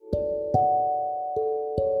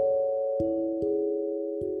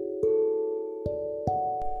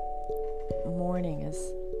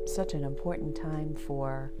such an important time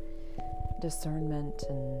for discernment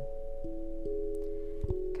and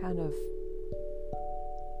kind of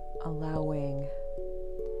allowing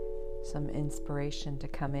some inspiration to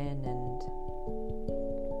come in and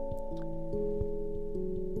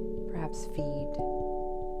perhaps feed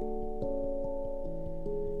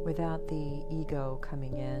without the ego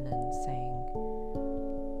coming in and saying,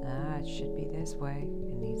 it should be this way,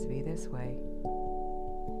 it needs to be this way.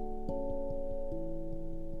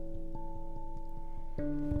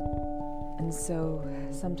 And so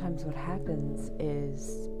sometimes what happens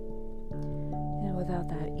is, without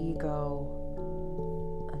that ego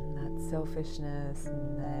and that selfishness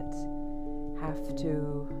and that have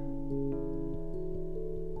to,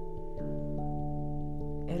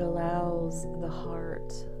 it allows the heart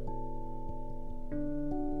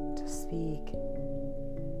to speak.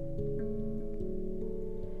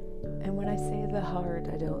 And when I say the heart,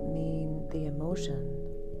 I don't mean the emotion.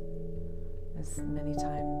 As many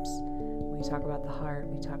times when we talk about the heart,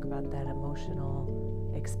 we talk about that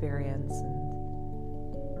emotional experience.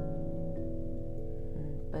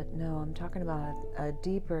 But no, I'm talking about a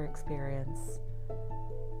deeper experience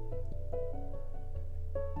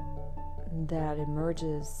that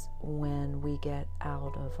emerges when we get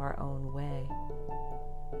out of our own way.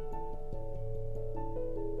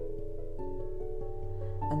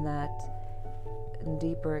 And that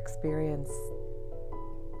deeper experience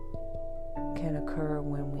can occur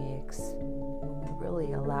when we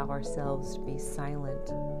really allow ourselves to be silent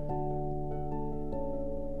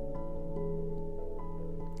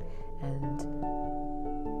and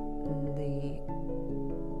the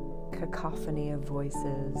cacophony of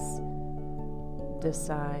voices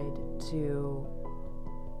decide to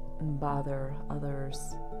bother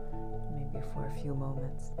others maybe for a few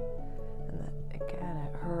moments. And that, again,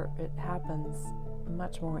 it happens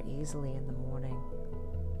much more easily in the morning.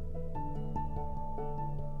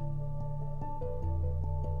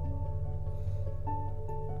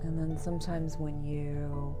 And then sometimes when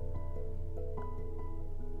you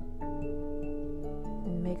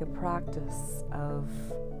make a practice of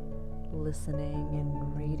listening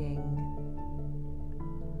and reading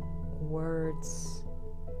words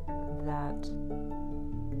that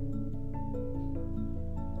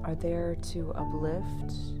are there to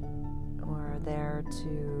uplift or are there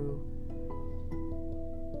to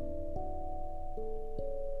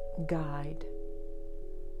guide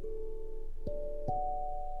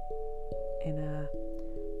in a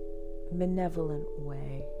benevolent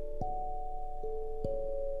way.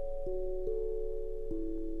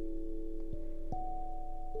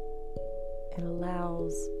 It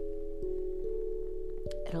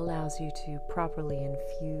allows you to properly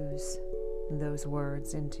infuse those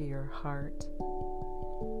words into your heart.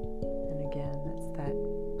 And again, it's that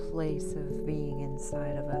place of being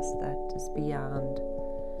inside of us that is beyond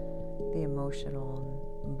the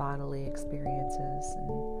emotional and bodily experiences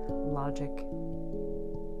and logic.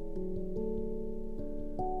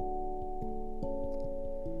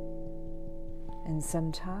 And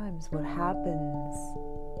sometimes what happens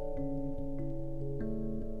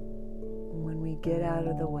when we get out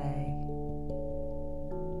of the way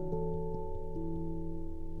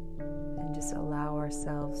and just allow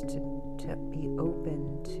ourselves to be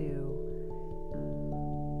open to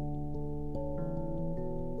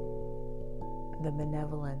the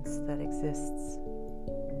benevolence that exists.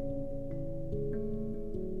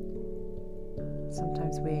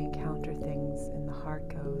 Sometimes we encounter things and the heart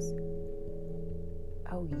goes,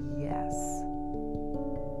 oh yes.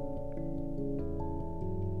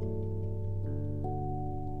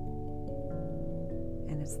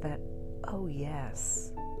 And it's that, oh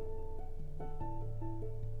yes,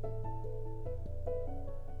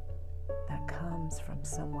 that comes from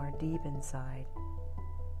somewhere deep inside.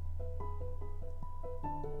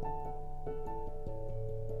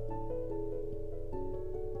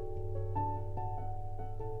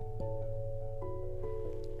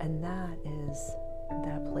 And that is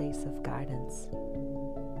that place of guidance.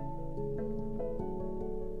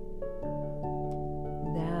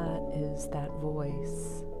 That is that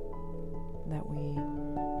voice that we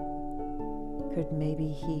could maybe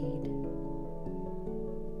heed.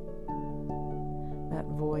 That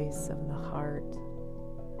voice of the heart.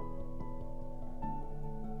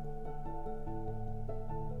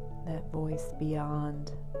 That voice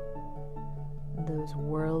beyond those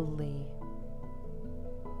worldly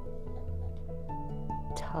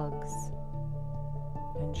tugs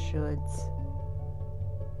and shoulds.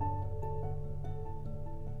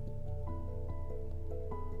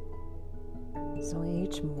 So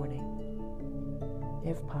each morning,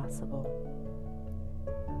 if possible,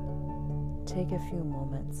 take a few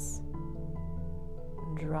moments,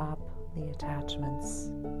 drop the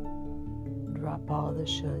attachments, drop all the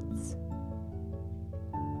shoulds.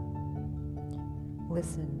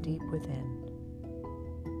 Listen deep within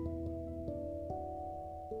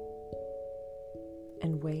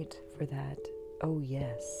and wait for that "oh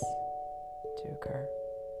yes" to occur.